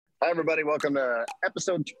Hi, everybody. Welcome to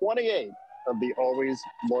episode 28 of the Always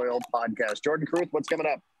Loyal podcast. Jordan Caruth, what's coming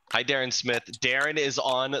up? Hi, Darren Smith. Darren is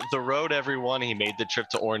on the road, everyone. He made the trip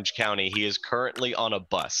to Orange County. He is currently on a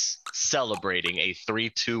bus celebrating a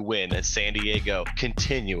 3-2 win at San Diego,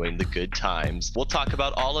 continuing the good times. We'll talk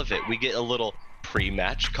about all of it. We get a little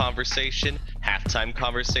pre-match conversation, halftime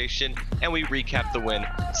conversation, and we recap the win,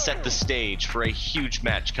 set the stage for a huge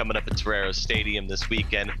match coming up at Torero Stadium this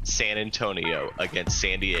weekend, San Antonio against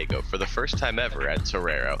San Diego for the first time ever at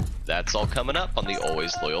Torero. That's all coming up on the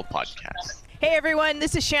Always Loyal podcast. Hey everyone,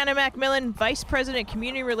 this is Shannon McMillan, Vice President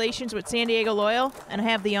Community Relations with San Diego Loyal, and I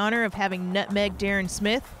have the honor of having nutmeg Darren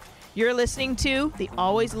Smith. You're listening to the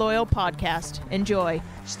Always Loyal podcast. Enjoy.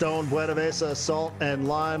 Stone Buenavesa Salt and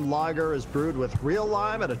Lime Lager is brewed with real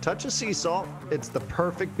lime and a touch of sea salt. It's the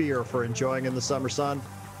perfect beer for enjoying in the summer sun.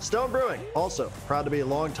 Stone Brewing, also proud to be a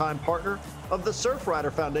longtime partner of the Surfrider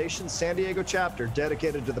Foundation's San Diego chapter,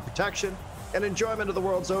 dedicated to the protection and enjoyment of the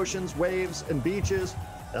world's oceans, waves, and beaches.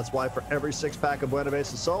 That's why for every six-pack of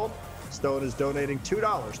Buenavesa sold, Stone is donating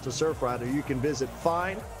 $2 to Surfrider. You can visit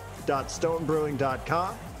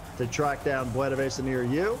find.stonebrewing.com to track down Buenavesa near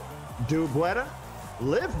you. Do Buena,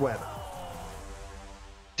 live Buena.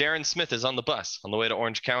 Darren Smith is on the bus on the way to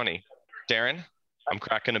Orange County. Darren, I'm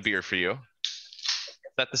cracking a beer for you.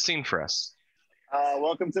 Set the scene for us.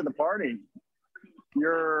 Welcome to the party.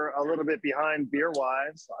 You're a little bit behind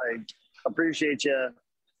beer-wise. I appreciate you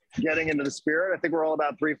getting into the spirit. I think we're all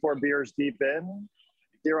about 3-4 beers deep in.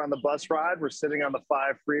 Here on the bus ride, we're sitting on the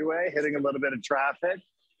 5 freeway, hitting a little bit of traffic.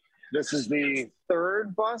 This is the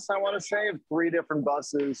third bus, I want to say, of 3 different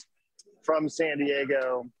buses from San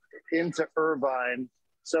Diego into Irvine.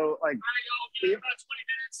 So,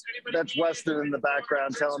 that's Weston in the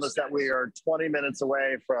background telling us that we are 20 minutes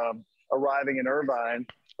away from arriving in Irvine.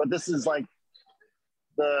 But this is like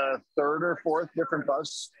the 3rd or 4th different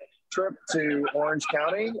bus trip to Orange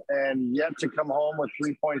County and yet to come home with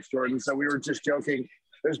 3 points, Jordan. So we were just joking.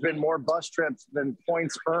 There's been more bus trips than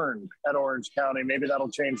points earned at Orange County. Maybe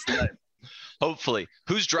that'll change tonight. Hopefully.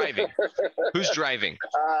 Who's driving? Who's driving?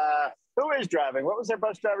 Who is driving? What was their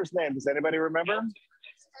bus driver's name? Does anybody remember?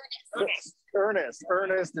 Ernest.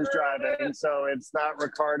 Ernest is driving. So it's not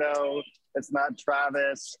Ricardo. It's not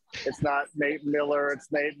Travis. It's not Nate Miller. It's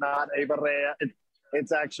not Ibarrea.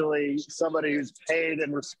 It's actually somebody who's paid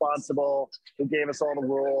and responsible, who gave us all the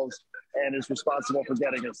rules and is responsible for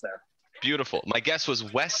getting us there. Beautiful. My guess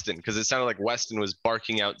was Weston, because it sounded like Weston was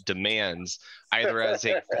barking out demands either as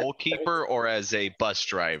a goalkeeper or as a bus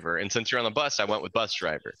driver. And since you're on the bus, I went with bus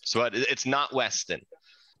driver. So it's not Weston.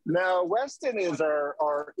 No, Weston is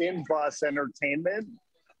our in-bus entertainment.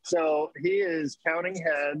 So he is counting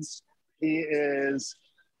heads. He is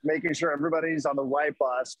making sure everybody's on the right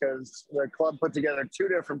bus, because the club put together 2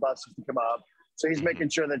 different buses to come up. So he's making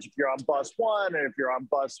sure that if you're on bus 1 and if you're on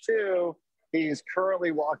bus 2, he's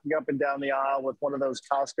currently walking up and down the aisle with one of those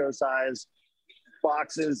Costco-sized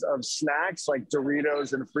boxes of snacks like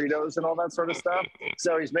Doritos and Fritos and all that sort of stuff.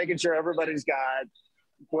 So he's making sure everybody's got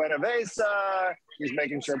Buenavesa. He's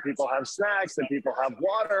making sure people have snacks, that people have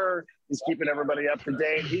water. He's keeping everybody up to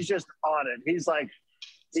date. He's just on it. He's the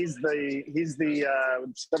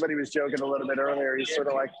somebody was joking a little bit earlier. He's sort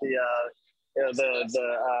of like the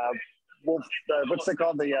wolf, what's it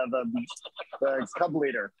called? The cub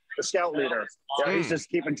leader, the scout leader. Yeah, he's just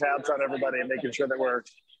keeping tabs on everybody and making sure that we're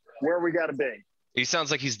where we got to be. He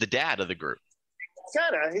sounds like he's the dad of the group.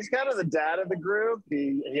 He's kind of the dad of the group.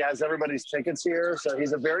 He has everybody's tickets here. So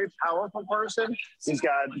he's a very powerful person. He's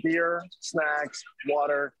got beer, snacks,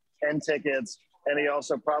 water, and tickets. And he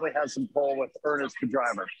also probably has some pull with Ernest, the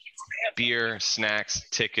driver. Beer, snacks,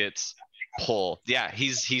 tickets, pull. Yeah,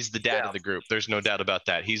 he's the dad of the group. There's no doubt about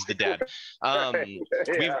that. He's the dad.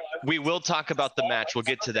 We will talk about the match. We'll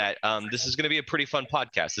get to that. This is going to be a pretty fun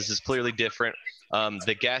podcast. This is clearly different.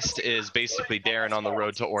 The guest is basically Darren on the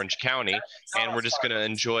road to Orange County, and we're just going to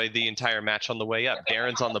enjoy the entire match on the way up.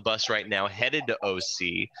 Darren's on the bus right now, headed to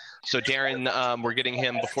OC. So Darren, we're getting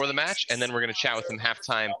him before the match, and then we're going to chat with him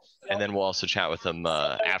halftime, and then we'll also chat with him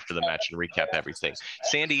after the match and recap everything.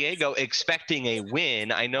 San Diego expecting a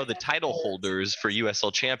win. I know the title holders for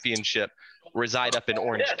USL Championship reside up in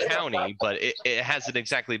Orange County, but it hasn't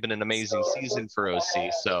exactly been an amazing season for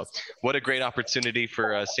OC. So what a great opportunity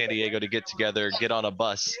for San Diego to get together, get on a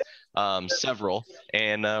bus, several,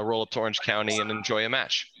 and roll up to Orange County and enjoy a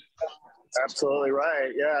match. Absolutely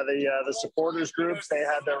right. Yeah, the supporters groups, they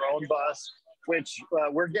had their own bus, which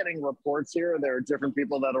we're getting reports here. There are different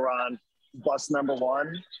people that are on bus number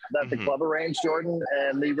 1 that the club arranged, Jordan,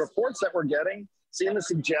 and the reports that we're getting seem to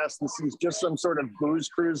suggest this is just some sort of booze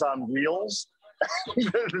cruise on wheels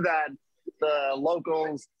that the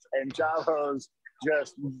locals and Chavos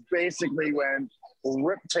just basically went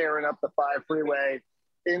rip-tearing up the 5 freeway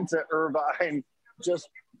into Irvine just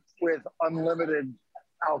with unlimited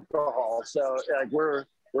alcohol. So like we're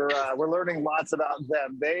learning lots about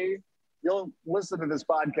them. You'll listen to this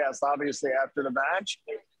podcast obviously after the match,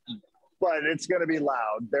 but it's going to be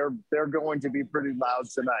loud. They're going to be pretty loud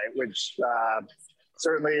tonight, which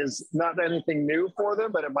certainly is not anything new for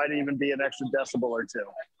them, but it might even be an extra decibel or two.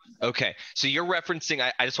 Okay, so you're referencing,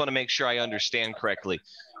 I just want to make sure I understand correctly.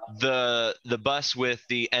 The bus with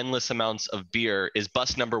the endless amounts of beer is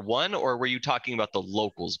bus number 1, or were you talking about the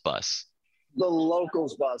locals bus? The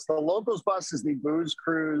locals bus. The locals bus is the Booze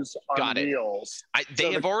Cruise on wheels.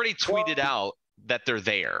 They have already tweeted out that they're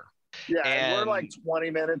there. Yeah, and we're like 20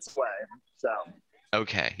 minutes away. So.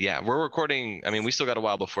 Okay, yeah, we're recording. I mean, we still got a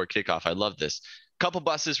while before kickoff. I love this. Couple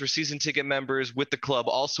buses for season ticket members with the club.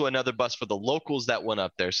 Also another bus for the locals that went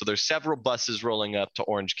up there. So there's several buses rolling up to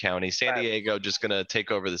Orange County. San Diego just going to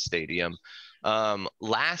take over the stadium.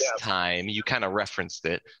 Last time, you kind of referenced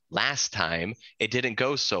it. Last time, it didn't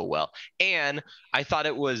go so well. And I thought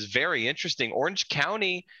it was very interesting. Orange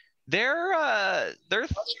County, they're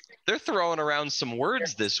throwing around some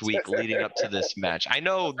words this week leading up to this match. I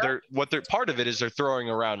know part of it is they're throwing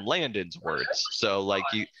around Landon's words. So like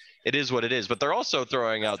it is what it is, but they're also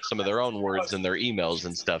throwing out some of their own words in their emails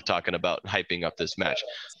and stuff, talking about hyping up this match.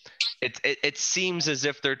 It seems as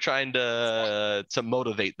if they're trying to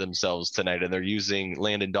motivate themselves tonight, and they're using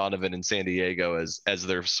Landon Donovan in San Diego as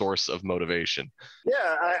their source of motivation. Yeah,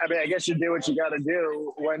 I mean, I guess you do what you got to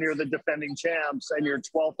do when you're the defending champs and you're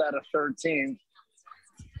 12th out of 13.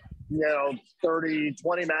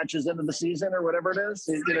 20 matches into the season or whatever it is.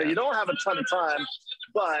 You don't have a ton of time,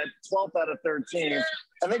 but 12th out of 13.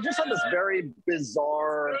 And they just had this very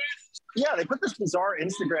bizarre, they put this bizarre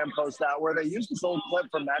Instagram post out where they used this old clip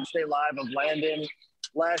from Matchday Live of Landon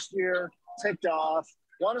last year, ticked off.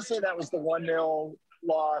 I want to say that was the 1-0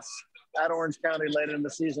 loss at Orange County later in the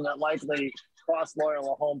season that likely cost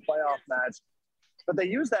Loyal a home playoff match. But they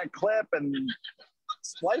used that clip and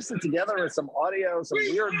spliced it together with some audio, some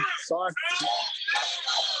weird soft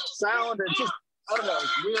sound, and just, I don't know,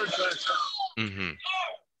 weird. Mm-hmm.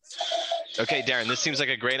 Okay, Darren, this seems like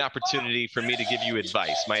a great opportunity for me to give you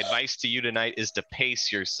advice. My advice to you tonight is to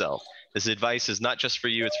pace yourself. This advice is not just for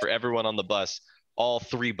you, it's for everyone on the bus, all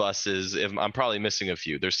 3 buses. I'm probably missing a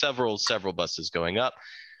few. There's several buses going up.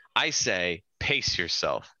 I say pace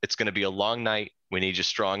yourself. It's going to be a long night. We need you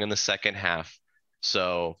strong in the second half.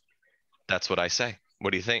 So that's what I say.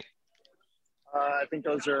 What do you think? I think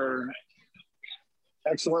those are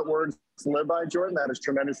excellent words to live by, Jordan. That is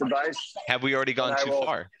tremendous advice. Have we already gone too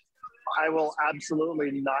far? I will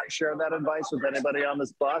absolutely not share that advice with anybody on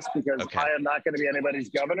this bus because I am not going to be anybody's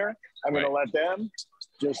governor. I'm going to let them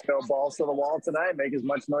just go balls to the wall tonight, make as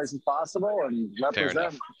much noise as possible, and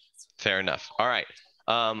represent. Fair enough. All right.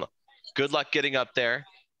 Good luck getting up there.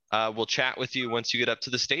 We'll chat with you once you get up to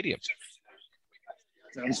the stadium.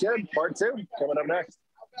 Sounds good. Part 2 coming up next.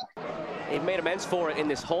 They've made amends for it in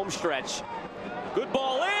this home stretch. Good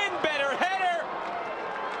ball in, better header.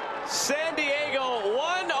 San Diego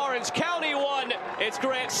 1, Orange County 1. It's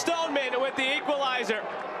Grant Stoneman with the equalizer.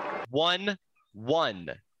 1-1.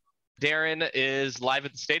 Darren is live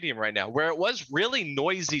at the stadium right now, where it was really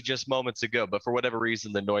noisy just moments ago, but for whatever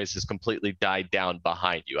reason, the noise has completely died down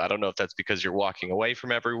behind you. I don't know if that's because you're walking away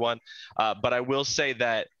from everyone, but I will say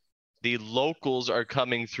that the locals are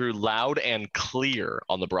coming through loud and clear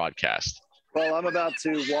on the broadcast. Well, I'm about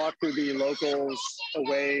to walk through the locals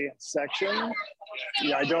away section.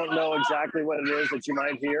 Yeah, I don't know exactly what it is that you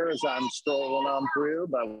might hear as I'm strolling on through,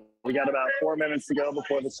 but we got about 4 minutes to go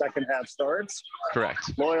before the second half starts.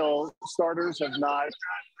 Correct. Loyal starters have not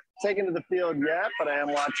taken to the field yet, but I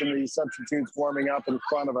am watching the substitutes warming up in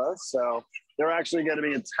front of us. So they're actually going to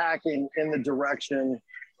be attacking in the direction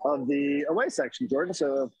of the away section, Jordan.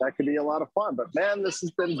 So that could be a lot of fun. But man, this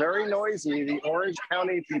has been very noisy. The Orange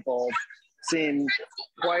County people seem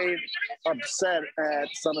quite upset at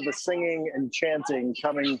some of the singing and chanting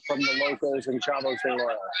coming from the locals in Chavos de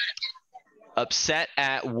Loyal. Upset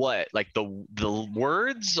at what? Like the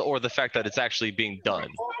words or the fact that it's actually being done?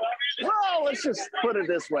 Well, let's just put it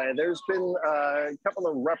this way. There's been a couple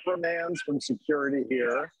of reprimands from security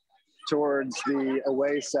here towards the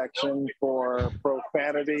away section for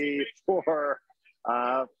profanity, for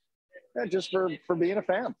just for being a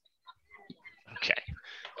fan. Okay.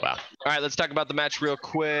 Wow. All right, let's talk about the match real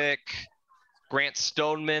quick. Grant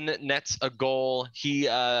Stoneman nets a goal. He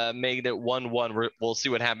made it 1-1. We'll see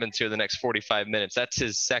what happens here the next 45 minutes. That's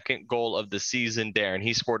his second goal of the season, Darren.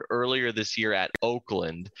 He scored earlier this year at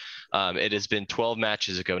Oakland. It has been 12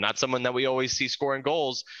 matches ago. Not someone that we always see scoring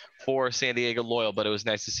goals for San Diego Loyal, but it was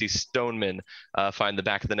nice to see Stoneman find the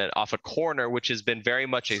back of the net off a corner, which has been very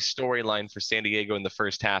much a storyline for San Diego in the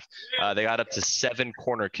first half. They got up to 7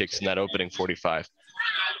 corner kicks in that opening 45.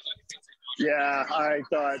 Yeah, I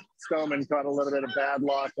thought Stoneman caught a little bit of bad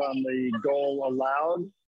luck on the goal allowed.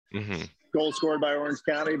 Goal scored by Orange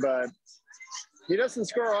County, but he doesn't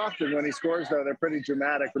score often. When he scores, though, they're pretty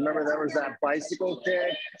dramatic. Remember, there was that bicycle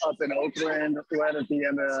kick up in Oakland right at the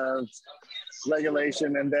end of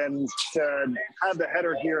regulation, and then to have the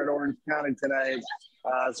header here at Orange County tonight,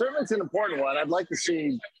 certainly it's an important one. I'd like to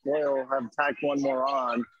see Loyal have tacked one more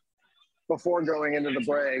on before going into the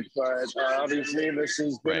break, but obviously this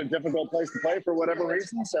has been a difficult place to play for whatever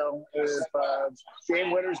reason. So if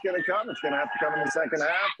game winner's going to come, it's going to have to come in the second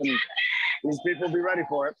half, and these people will be ready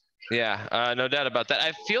for it. Yeah, no doubt about that.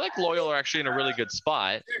 I feel like Loyal are actually in a really good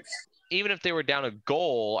spot. Even if they were down a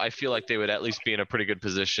goal, I feel like they would at least be in a pretty good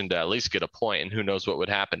position to at least get a point, and who knows what would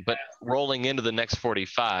happen. But rolling into the next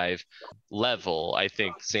 45 level, I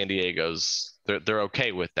think San Diego's, they're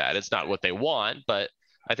okay with that. It's not what they want, but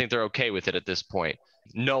I think they're okay with it at this point,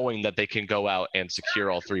 knowing that they can go out and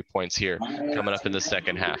secure all 3 points here coming up in the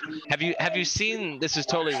second half. Have you seen, this is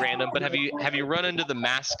totally random, but have you run into the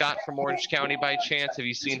mascot from Orange County by chance? Have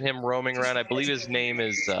you seen him roaming around? I believe his name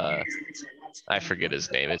is I forget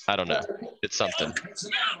his name. I don't know. It's something.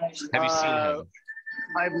 Have you seen him?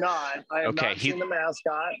 I've not. I have not seen the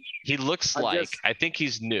mascot. He looks I think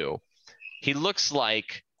he's new. He looks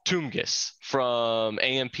like Tungus from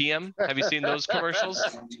AM/PM. Have you seen those commercials?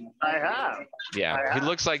 I have. Yeah, he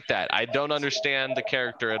looks like that. I don't understand the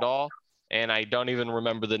character at all, and I don't even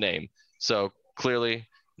remember the name. So clearly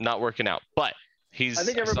not working out. But I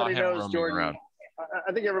think everybody knows, Jordan. Around.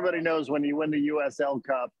 I think everybody knows when you win the USL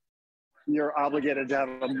Cup, you're obligated to have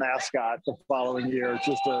a mascot the following year,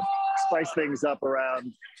 just to spice things up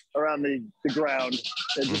around the ground,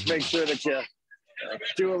 and just make sure that you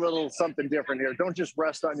do a little something different here. Don't just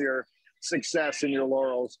rest on your success and your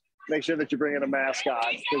laurels. Make sure that you bring in a mascot,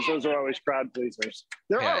 because those are always crowd pleasers.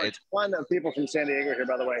 There are a ton of people from San Diego here,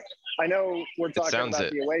 by the way. I know we're talking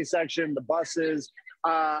about the away section, the buses.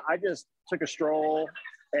 I just took a stroll,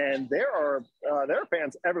 and there are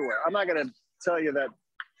fans everywhere. I'm not going to tell you that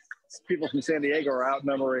people from San Diego are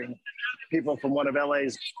outnumbering people from one of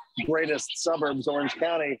LA's greatest suburbs, Orange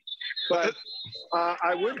County. But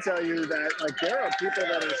I would tell you that there are people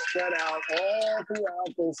that are spread out all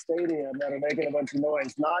throughout this stadium that are making a bunch of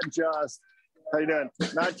noise. Not just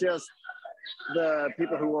the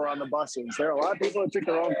people who were on the buses. There are a lot of people who took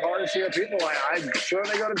their own cars here. People, I'm sure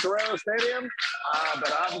they go to Torero Stadium,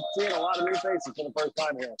 but I'm seeing a lot of new faces for the first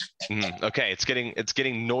time here. Okay, it's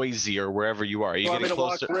getting noisier wherever you are. Are you getting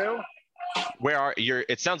closer? Walk through? Where are you?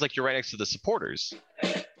 It sounds like you're right next to the supporters.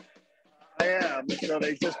 I am. So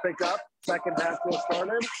they just picked up. Second half just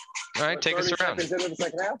started. All right, take us around. Into the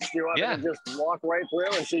second half. Do you want me to just walk right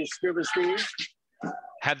through and see Scuba Steve?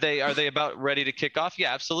 Are they about ready to kick off?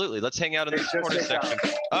 Yeah, absolutely. Let's hang out in the supporters section.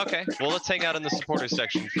 Okay, well, let's hang out in the supporters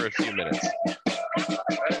section for a few minutes.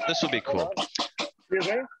 This will be cool. Excuse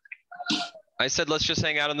me? I said let's just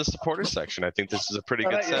hang out in the supporters section. I think this is a pretty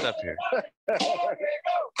good setup here.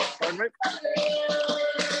 Pardon me?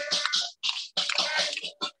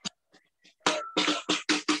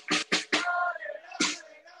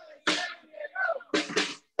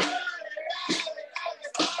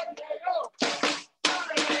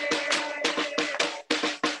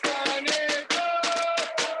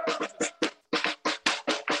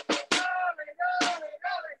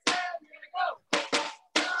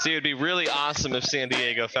 See, it'd be really awesome if San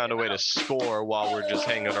Diego found a way to score while we're just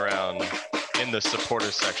hanging around in the supporter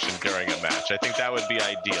section during a match. I think that would be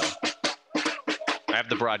ideal. I have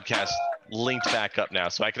the broadcast linked back up now,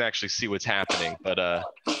 so I can actually see what's happening. But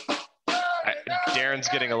Darren's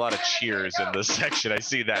getting a lot of cheers in this section. I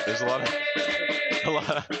see that. There's a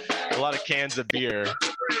lot of cans of beer.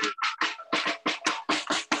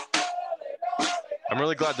 I'm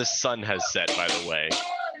really glad the sun has set, by the way.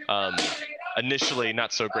 Initially,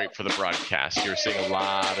 not so great for the broadcast. You're seeing a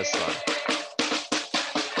lot of sun.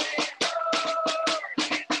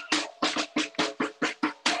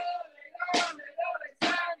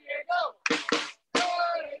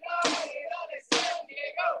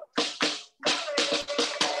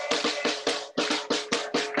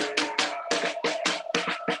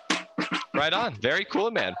 Right on. Very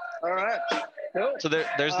cool, man. All right. Cool. So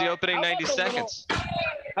there's the opening 90 seconds.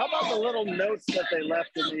 How about the little notes that they left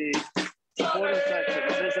in the supporter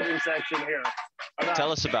section here.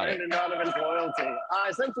 Tell us about it. Brandon Donovan's loyalty.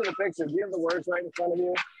 I sent you the picture. Do you have the words right in front of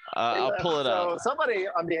you? I'll pull it up. So somebody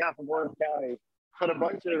on behalf of Orange County put a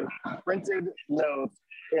bunch of printed notes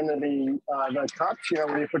in the cups,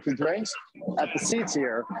 where you put your drinks, at the seats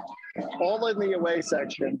here, all in the away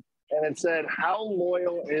section. And it said, "How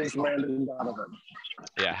loyal is Brandon Donovan?"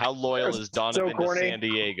 Yeah, how loyal is Donovan to San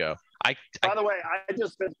Diego? By the way, I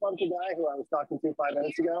just fist bumped a guy who I was talking to 5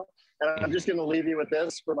 minutes ago, and I'm just going to leave you with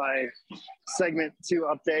this for my segment 2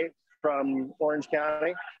 update from Orange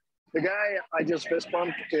County. The guy I just fist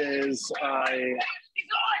bumped is a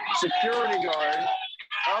security guard.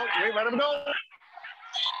 Oh, wait, let him go.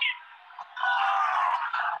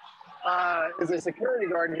 Is a security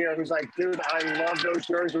guard here who's like, dude, I love those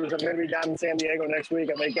jerseys. I'm going to be down in San Diego next week.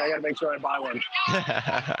 I got to make sure I buy one.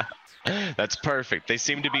 That's perfect. They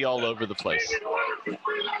seem to be all over the place.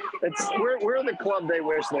 We're the club they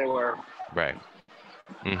wish they were. Right.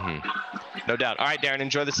 No doubt. All right, Darren,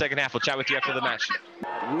 enjoy the second half. We'll chat with you after the match.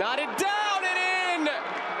 Knotted down and in.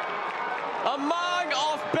 Among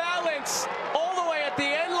off balance all the way at the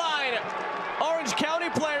end line. Orange County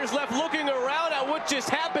players left looking around at what just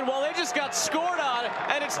happened. Well, they just got scored on,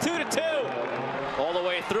 and it's 2-2. All the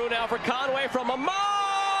way through now for Conway from Among.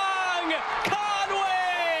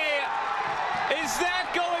 Conway! Is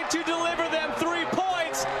that going to deliver them 3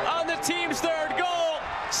 points on the team's third goal?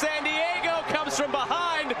 San Diego comes from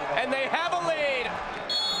behind, and they have a lead.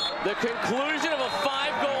 The conclusion of a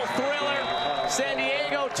 5-goal thriller. San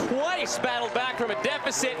Diego twice battled back from a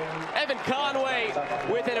deficit. Evan Conway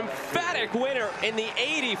with an emphatic winner in the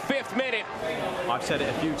 85th minute. I've said it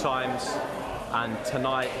a few times, and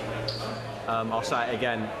tonight I'll say it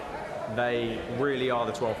again. They really are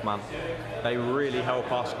the 12th man. They really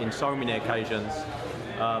help us in so many occasions.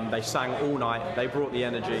 They sang all night. They brought the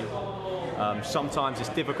energy. Sometimes it's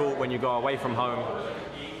difficult when you go away from home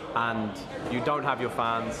and you don't have your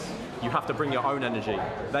fans. You have to bring your own energy.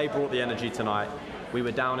 They brought the energy tonight. We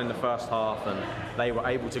were down in the first half and they were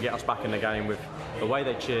able to get us back in the game with the way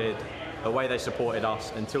they cheered, the way they supported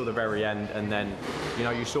us until the very end, and then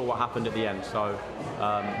you saw what happened at the end. So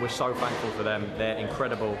we're so thankful for them. They're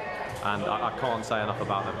incredible, and I can't say enough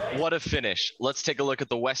about them. What a finish. Let's take a look at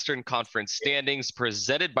the Western Conference standings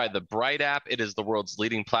presented by the Bright app. It is the world's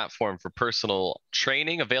leading platform for personal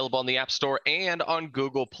training, available on the App Store and on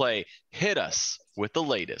Google Play. Hit us with the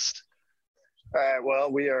latest. All right, well,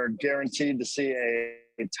 we are guaranteed to see a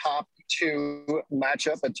top 2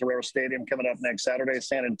 matchup at Torero Stadium coming up next Saturday.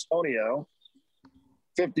 San Antonio,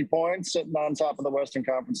 50 points, sitting on top of the Western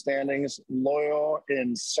Conference standings. Loyal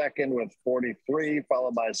in second with 43,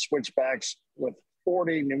 followed by Switchbacks with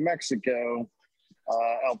 40. New Mexico,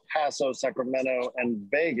 El Paso, Sacramento, and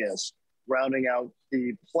Vegas rounding out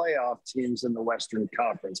the playoff teams in the Western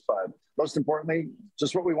Conference. But most importantly,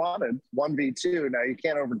 just what we wanted, 1v2. Now, you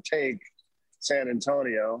can't overtake San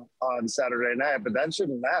Antonio on Saturday night, but that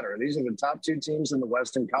shouldn't matter. These are the top 2 teams in the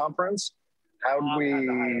Western Conference. How do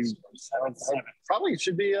we probably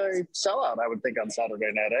should be a sellout, I would think, on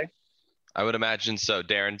Saturday night, eh? I would imagine so,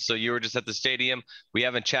 Darren. So you were just at the stadium. We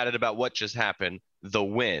haven't chatted about what just happened, the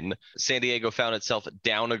win. San Diego found itself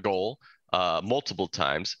down a goal multiple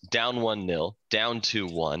times, down 1-0, down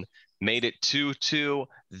 2-1, made it 2-2,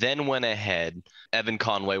 then went ahead. Evan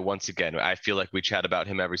Conway, once again, I feel like we chat about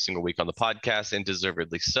him every single week on the podcast, and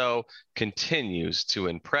deservedly so, continues to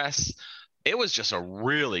impress. It was just a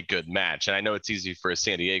really good match, and I know it's easy for a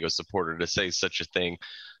San Diego supporter to say such a thing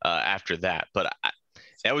after that, but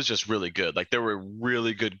that was just really good. Like, there were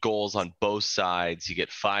really good goals on both sides. You get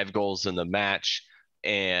 5 goals in the match,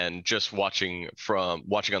 and just watching on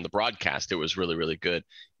the broadcast, it was really, really good.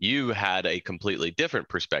 You had a completely different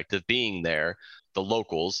perspective being there, the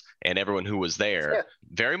locals and everyone who was there. Yeah.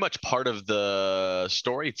 Very much part of the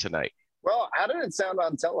story tonight. Well, how did it sound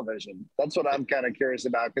on television? That's what I'm kind of curious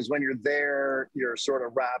about, because when you're there, you're sort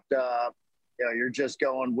of wrapped up, you're just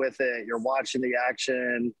going with it. You're watching the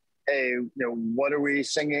action. Hey, what are we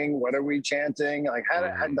singing? What are we chanting? Like,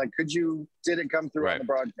 did it come through on the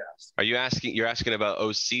broadcast? You're asking about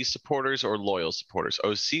OC supporters or loyal supporters?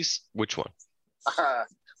 OCs, which one?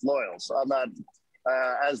 Loyals. I'm not,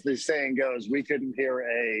 as the saying goes, we couldn't hear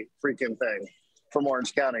a freaking thing from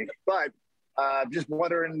Orange County, but just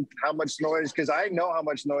wondering how much noise, because I know how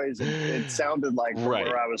much noise it sounded like from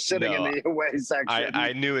where I was sitting in the away section.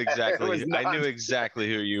 I knew exactly. I knew exactly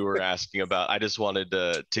who you were asking about. I just wanted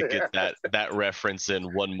to get that reference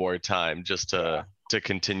in one more time, just to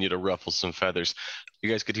continue to ruffle some feathers. You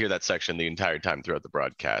guys could hear that section the entire time throughout the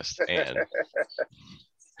broadcast, and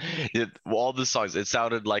All the songs, it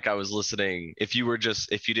sounded like I was listening. If you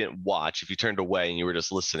didn't watch, if you turned away and you were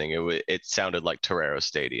just listening, it sounded like Torero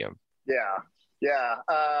Stadium. Yeah. Yeah.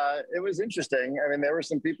 It was interesting. I mean, there were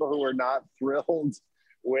some people who were not thrilled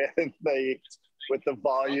with the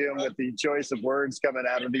volume, with the choice of words coming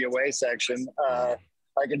out of the away section.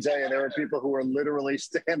 I can tell you there were people who were literally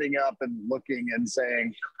standing up and looking and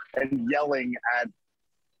saying and yelling at,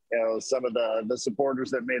 some of the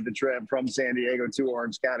supporters that made the trip from San Diego to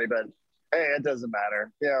Orange County. But hey, it doesn't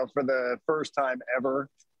matter. For the first time ever,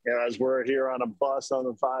 as we're here on a bus on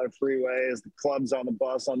the 5 freeway, as the club's on the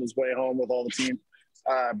bus on his way home with all the team,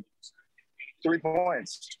 3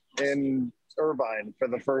 points in Irvine for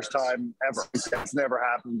the first time ever. It's never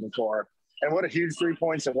happened before. And what a huge 3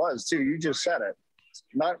 points it was, too. You just said it.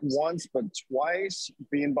 Not once, but twice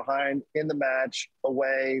being behind in the match,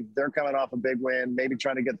 away. They're coming off a big win, maybe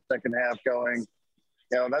trying to get the second half going.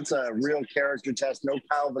 That's a real character test. No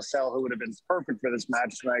Kyle Vassell, who would have been perfect for this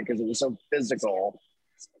match tonight because it was so physical.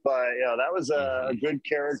 But, that was a good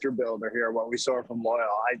character builder here, what we saw from Loyal.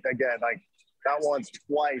 Not once,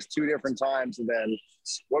 twice, 2 different times. And then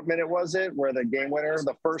what minute was it where the game winner,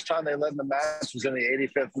 the first time they led in the match was in the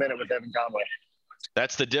 85th minute with Evan Conway.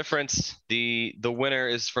 That's the difference. The winner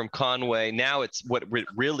is from Conway. Now it's what it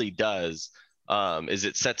really does is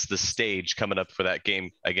it sets the stage coming up for that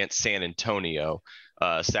game against San Antonio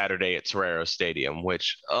Saturday at Torero Stadium,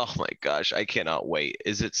 which, oh my gosh, I cannot wait.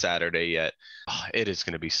 Is it Saturday yet? Oh, it is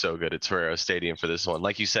going to be so good at Torero Stadium for this one.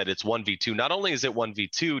 Like you said, it's 1v2. Not only is it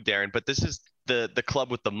 1v2, Darren, but this is the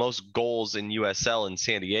club with the most goals in USL in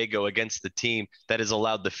San Diego against the team that has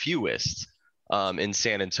allowed the fewest in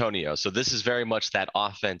San Antonio. So this is very much that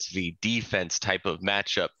offense v defense type of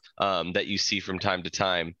matchup that you see from time to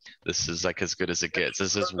time. This is like as good as it gets.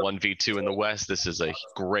 This is 1v2 in the West. This is a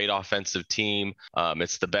great offensive team.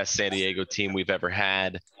 It's the best San Diego team we've ever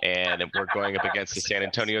had. And we're going up against the San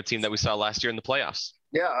Antonio team that we saw last year in the playoffs.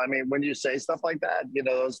 Yeah, I mean, when you say stuff like that,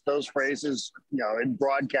 those phrases, in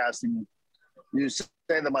broadcasting, you say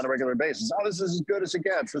them on a regular basis. Oh, this is as good as it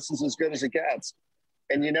gets. This is as good as it gets.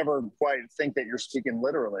 And you never quite think that you're speaking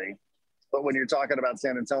literally. But when you're talking about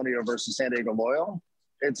San Antonio versus San Diego Loyal,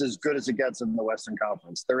 it's as good as it gets in the Western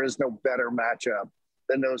Conference. There is no better matchup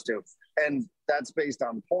than those two. And that's based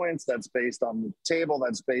on points. That's based on the table.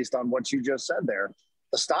 That's based on what you just said there.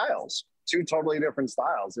 The styles, 2 totally different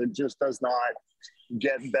styles. It just does not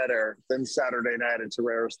get better than Saturday night at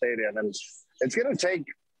Torero Stadium. And it's going to take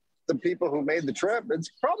the people who made the trip,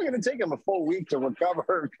 it's probably going to take them a full week to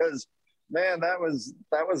recover because, man, that was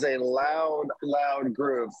a loud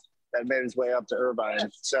group that made its way up to Irvine.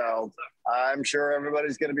 So I'm sure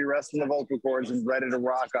everybody's going to be resting the vocal cords and ready to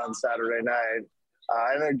rock on Saturday night.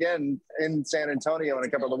 And again, in San Antonio in a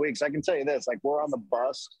couple of weeks, I can tell you this, we're on the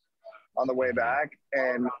bus on the way back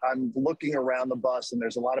and I'm looking around the bus and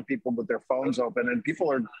there's a lot of people with their phones open and people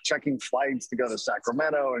are checking flights to go to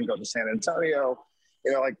Sacramento and go to San Antonio.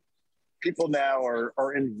 People now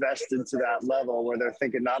are invested to that level where they're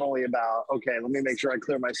thinking not only about, okay, let me make sure I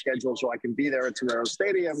clear my schedule so I can be there at Torero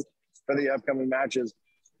Stadium for the upcoming matches,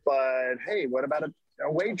 but hey, what about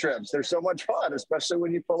away trips? They're so much fun, especially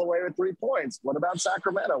when you pull away with 3 points. What about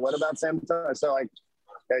Sacramento? What about San Antonio? So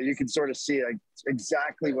you can sort of see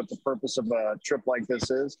exactly what the purpose of a trip like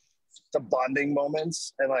this is. It's a bonding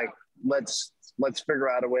moments and let's figure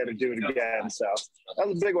out a way to do it again. So that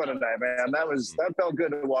was a big one tonight, man. That felt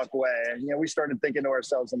good to walk away. And, we started thinking to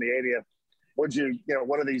ourselves in the 80th,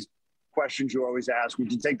 what are these questions you always ask?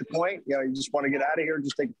 Would you take the point? You just want to get out of here,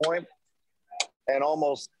 just take the point. And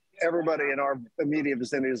almost everybody in our immediate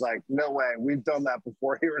vicinity is like, no way. We've done that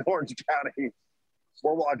before here in Orange County.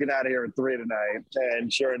 We're walking out of here at 3 tonight.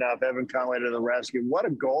 And sure enough, Evan Conway to the rescue. What a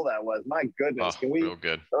goal that was. My goodness. Can we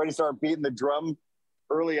already start beating the drum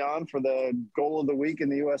early on for the goal of the week in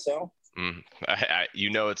the USL?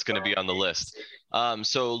 It's going to be on the list.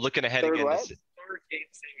 So looking ahead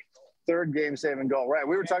third game saving goal. Right.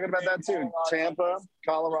 We were talking about that too. Tampa,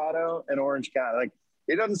 Colorado, and Orange County.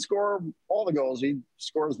 He doesn't score all the goals. He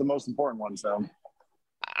scores the most important ones, though.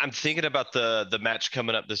 I'm thinking about the match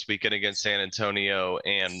coming up this weekend against San Antonio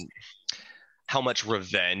and how much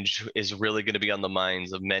revenge is really going to be on the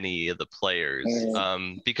minds of many of the players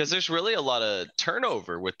because there's really a lot of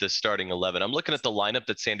turnover with this starting 11. I'm looking at the lineup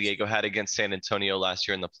that San Diego had against San Antonio last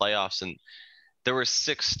year in the playoffs, and there were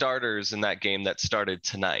 6 starters in that game that started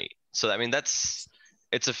tonight. So, I mean, it's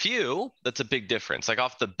a few. That's a big difference.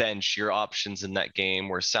 Off the bench, your options in that game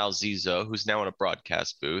were Sal Zizzo, who's now in a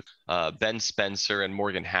broadcast booth, Ben Spencer, and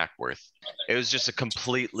Morgan Hackworth. It was just a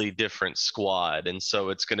completely different squad. And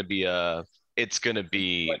so it's going to be it's going to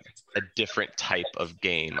be a different type of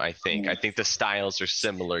game, I think. I think the styles are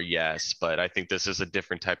similar, yes, but I think this is a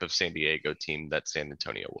different type of San Diego team that San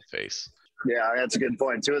Antonio will face. Yeah, that's a good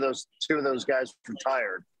point. Two of those guys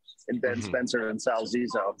retired, and Ben Spencer and Sal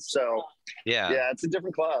Zizzo. So yeah, it's a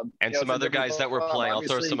different club. And some other guys that were playing. I'll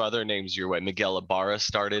throw some other names your way. Miguel Ibarra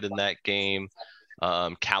started in that game.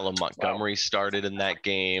 Callum Montgomery started in that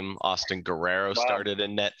game. Austin Guerrero started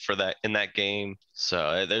in that game.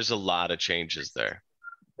 So there's a lot of changes there.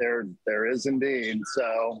 There is indeed.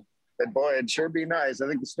 So, but boy, it'd sure be nice. I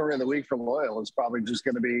think the story of the week from Loyal is probably just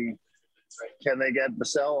going to be, can they get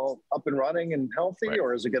Vassell up and running and healthy,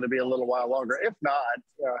 or is it going to be a little while longer? If not,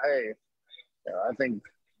 hey, I think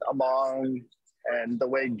Among and the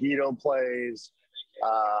way Guido plays,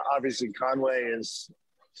 obviously Conway is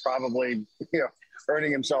probably,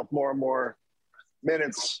 earning himself more and more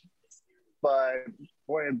minutes, but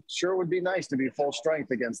boy, it sure would be nice to be full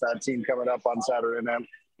strength against that team coming up on Saturday night.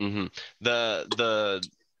 Mm-hmm. The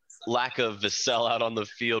lack of Vassell out on the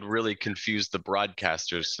field really confused the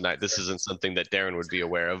broadcasters tonight. This isn't something that Darren would be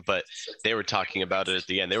aware of, but they were talking about it at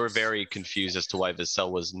the end. They were very confused as to why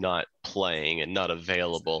Vassell was not playing and not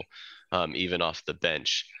available, even off the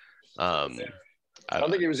bench. I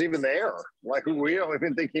don't think he was even there. Like, we don't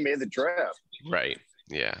even think he made the draft. Right.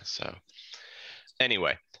 Yeah. So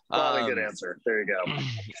anyway. Probably a good answer. There you go.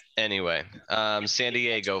 Anyway, San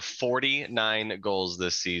Diego, 49 goals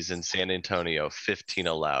this season. San Antonio, 15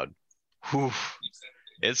 allowed. Whew.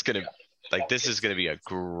 It's going to, this is going to be a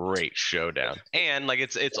great showdown. And,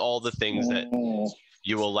 it's all the things that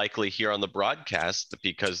you will likely hear on the broadcast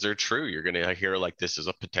because they're true. You're going to hear this is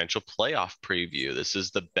a potential playoff preview. This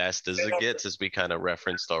is the best as it gets, as we kind of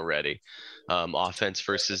referenced already. Offense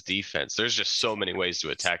versus defense. There's just so many ways to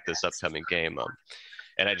attack this upcoming game.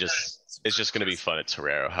 And it's just going to be fun at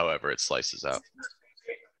Torero, however it slices out.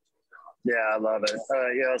 Yeah, I love it.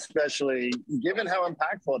 Especially given how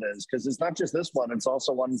impactful it is, because it's not just this one. It's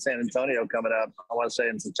also one in San Antonio coming up, I want to say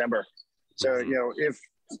in September. So, if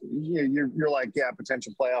you're like,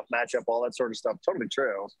 potential playoff matchup, all that sort of stuff. Totally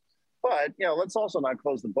true. But, let's also not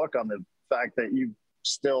close the book on the fact that you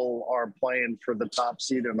still are playing for the top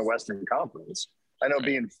seed in the Western Conference. I know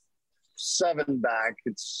being 7 back,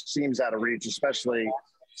 it seems out of reach, especially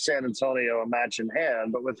San Antonio, a match in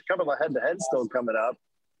hand. But with a couple of head-to-head still coming up,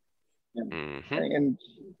 and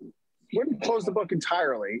wouldn't close the book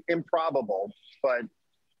entirely, improbable, but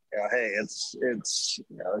hey, it's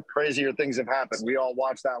crazier things have happened. We all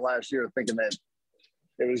watched that last year thinking that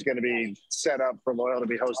it was going to be set up for Loyal to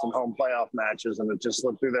be hosting home playoff matches, and it just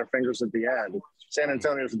slipped through their fingers at the end. San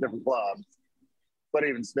Antonio is a different club, but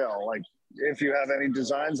even still, if you have any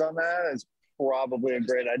designs on that, it's probably a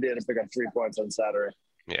great idea to pick up 3 points on Saturday.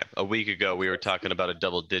 Yeah, a week ago we were talking about a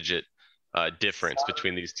double-digit difference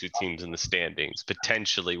between these two teams in the standings.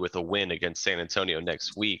 Potentially with a win against San Antonio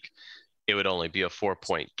next week, it would only be a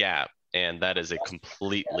 4-point gap, and that is a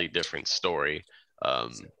completely different story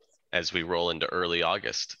as we roll into early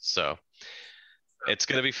August. So it's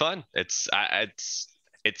going to be fun.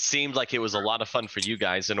 It seemed like it was a lot of fun for you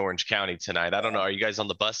guys in Orange County tonight. I don't know. Are you guys on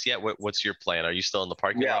the bus yet? What's your plan? Are you still in the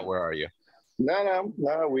parking lot? Where are you? No.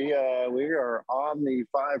 We are on the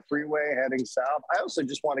 5 freeway heading south. I also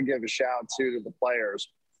just want to give a shout to the players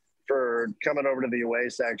for coming over to the away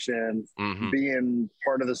section, being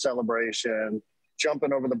part of the celebration,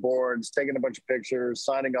 jumping over the boards, taking a bunch of pictures,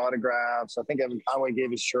 signing autographs. I think Evan Conway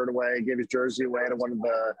gave his shirt away, gave his jersey away to one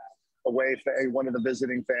of the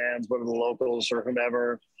visiting fans, one of the locals or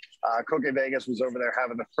whomever. Coque Vegas was over there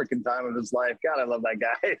having the freaking time of his life. God, I love that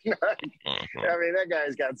guy. I mean, that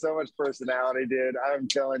guy's got so much personality, dude. I'm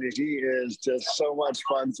telling you, he is just so much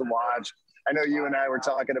fun to watch. I know you and I were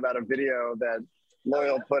talking about a video that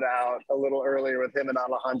Loyal put out a little earlier with him and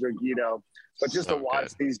Alejandro Guido, but just to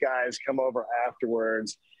watch these guys come over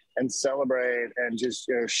afterwards and celebrate and just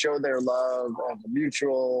show their love and the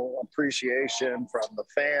mutual appreciation from the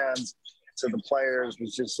fans to the players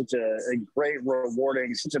was just such a great,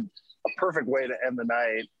 rewarding, such a perfect way to end the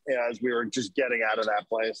night as we were just getting out of that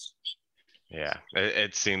place. Yeah,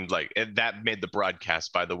 it seemed like that made the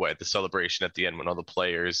broadcast, by the way, the celebration at the end when all the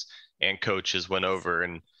players and coaches went over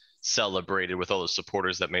and celebrated with all the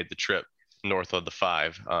supporters that made the trip north of the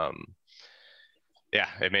 5. Yeah,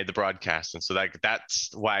 it made the broadcast. And so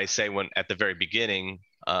that's why I say when at the very beginning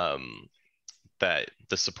that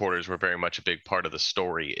the supporters were very much a big part of the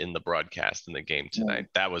story in the broadcast in the game tonight.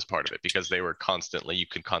 That was part of it because they were you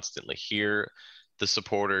could constantly hear the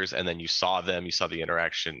supporters, and then you saw the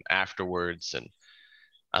interaction afterwards. And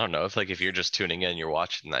I don't know if you're just tuning in, you're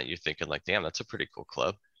watching that, you're thinking damn, that's a pretty cool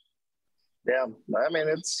club. Yeah, I mean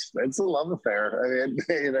it's a love affair. I mean,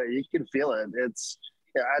 you can feel it. It's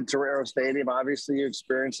at Torero Stadium. Obviously, you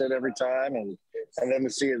experience it every time, and then to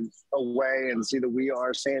see it away and see the We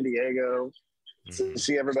Are San Diego, to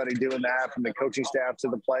see everybody doing that, from the coaching staff to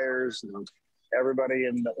the players and everybody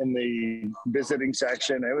in the visiting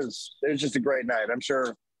section. It was just a great night. I'm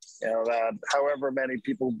sure that however many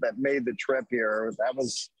people that made the trip here,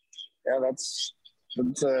 that's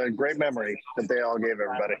a great memory that they all gave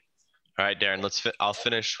everybody. All right, Darren, I'll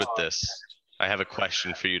finish with this. I have a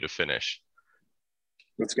question for you to finish.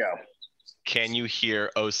 Let's go. Can you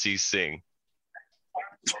hear OC sing?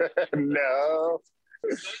 No.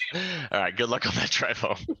 All right, good luck on that drive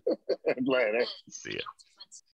home. Later. See ya.